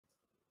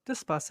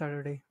This past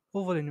Saturday,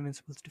 Oval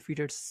Invincibles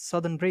defeated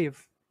Southern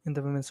Brave in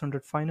the Women's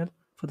 100 final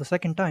for the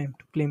second time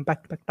to claim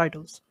back to back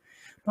titles.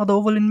 Now, the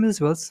Oval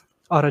Invincibles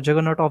are a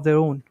juggernaut of their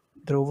own.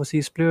 Their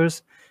overseas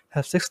players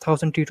have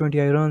 6,000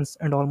 T20I runs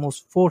and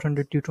almost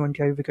 400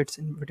 T20I wickets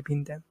in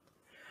between them.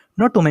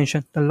 Not to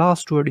mention, the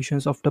last two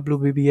editions of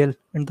WBBL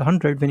and the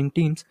 100 winning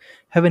teams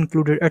have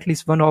included at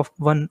least one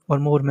or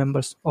more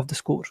members of the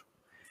score.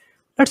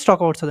 Let's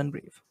talk about Southern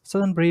Brave.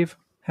 Southern Brave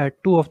had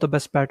two of the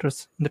best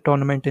batters in the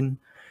tournament in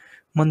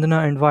Mandana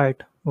and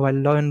Wyatt, while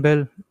Lion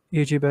Bell,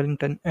 A.J.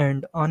 Bellington,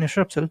 and Anya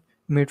Shrapsel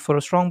made for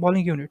a strong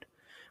bowling unit.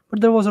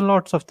 But there was a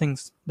lots of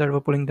things that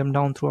were pulling them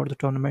down throughout the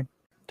tournament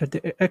that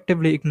they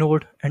actively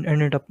ignored and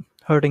ended up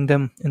hurting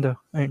them in the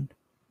end.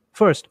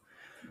 First,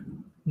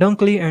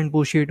 Dunkley and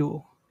Bouchier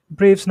duo.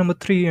 Braves number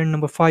 3 and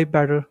number 5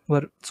 batter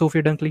were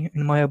Sophia Dunkley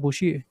and Maia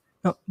Bouchier.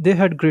 Now, they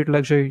had great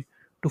luxury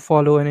to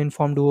follow an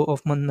informed duo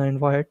of Mandana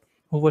and Wyatt,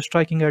 who were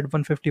striking at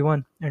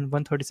 151 and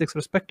 136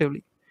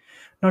 respectively.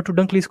 Now, to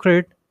Dunkley's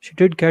credit, she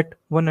did get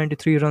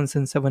 193 runs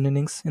in 7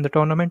 innings in the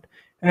tournament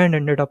and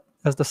ended up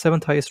as the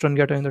 7th highest run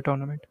getter in the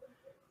tournament.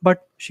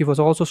 But she was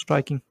also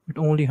striking at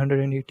only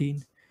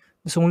 118.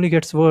 This only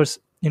gets worse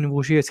in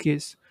Bouchier's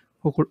case,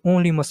 who could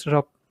only muster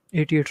up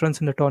 88 runs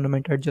in the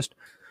tournament at just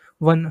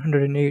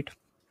 108.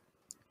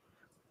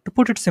 To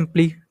put it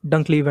simply,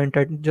 Dunkley went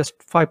at just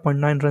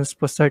 5.9 runs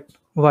per set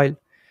while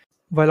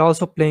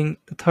also playing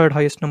the third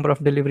highest number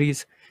of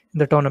deliveries in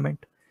the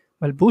tournament,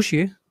 while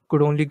Bouchier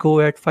could only go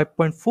at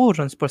 5.4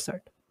 runs per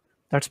set.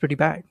 That's pretty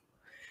bad.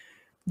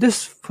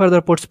 This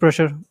further puts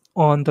pressure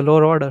on the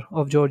lower order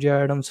of Georgia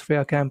Adams,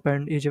 Freya Camp,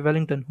 and AJ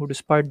Wellington, who,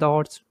 despite the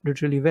odds,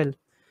 did really well.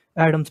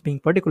 Adams being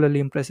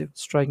particularly impressive,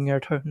 striking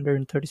at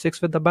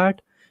 136 with the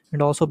bat,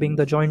 and also being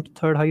the joint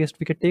third highest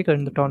wicket taker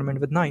in the tournament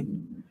with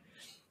 9.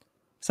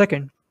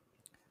 Second,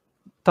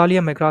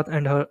 Tahlia McGrath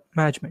and her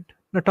management.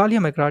 Tahlia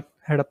McGrath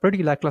had a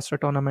pretty lackluster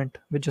tournament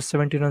with just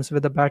 70 runs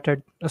with a bat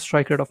at a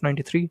strike rate of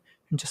 93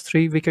 and just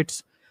 3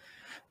 wickets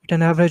at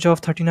an average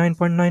of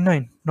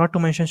 39.99. Not to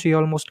mention, she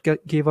almost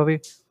gave away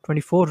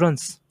 24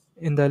 runs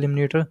in the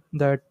eliminator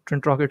that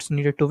Trent Rockets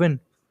needed to win.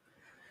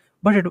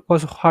 But it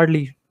was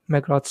hardly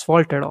McGrath's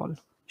fault at all.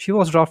 She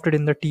was drafted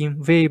in the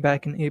team way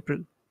back in April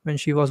when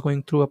she was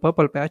going through a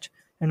purple patch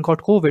and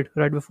got COVID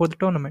right before the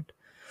tournament.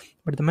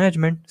 But the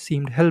management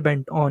seemed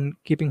hell-bent on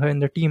keeping her in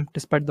the team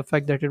despite the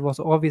fact that it was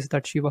obvious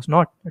that she was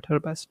not at her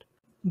best.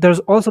 There's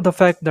also the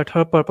fact that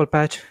her purple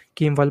patch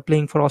came while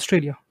playing for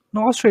Australia.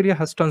 Now, Australia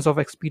has tons of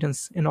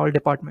experience in all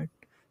departments,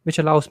 which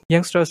allows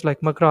youngsters like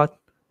McGrath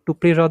to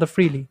play rather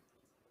freely.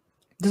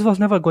 This was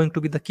never going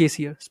to be the case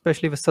here,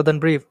 especially with Southern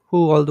Brave,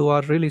 who, although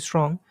are really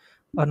strong,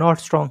 are not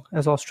strong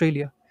as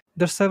Australia.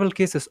 There are several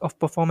cases of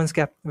performance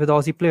gap with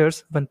Aussie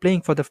players when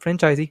playing for the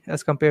franchisee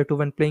as compared to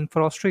when playing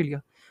for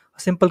Australia. A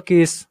simple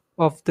case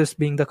of this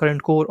being the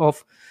current core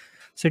of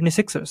Sydney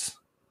Sixers.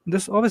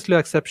 There's obviously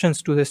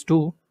exceptions to this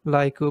too,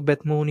 like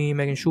Beth Mooney,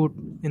 Megan Shute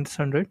in this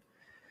 100.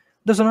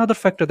 There's another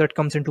factor that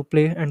comes into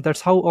play, and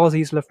that's how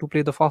Aussies love to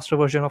play the faster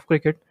version of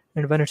cricket,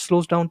 and when it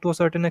slows down to a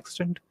certain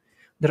extent,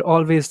 they're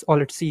always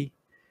all at sea,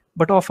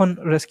 but often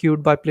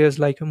rescued by players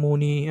like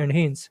Mooney and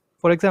Haynes.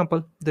 For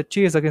example, the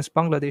chase against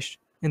Bangladesh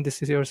in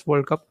this year's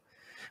World Cup,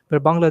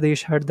 where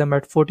Bangladesh had them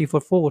at 40 for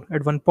 4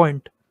 at one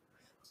point.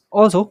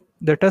 Also,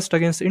 their test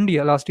against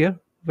India last year,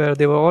 where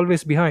they were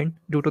always behind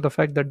due to the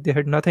fact that they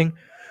had nothing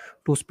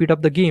to speed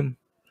up the game.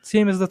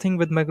 Same is the thing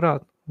with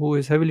McGrath, who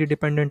is heavily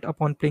dependent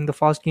upon playing the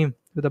fast game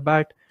with a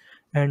bat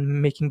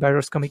and making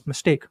batters commit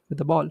mistake with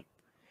the ball.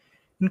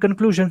 In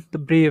conclusion, the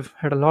Brave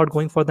had a lot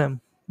going for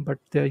them, but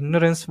their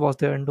ignorance was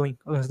their undoing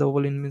against the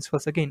Oval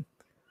Invincibles again.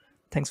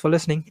 Thanks for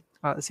listening.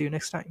 I'll see you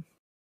next time.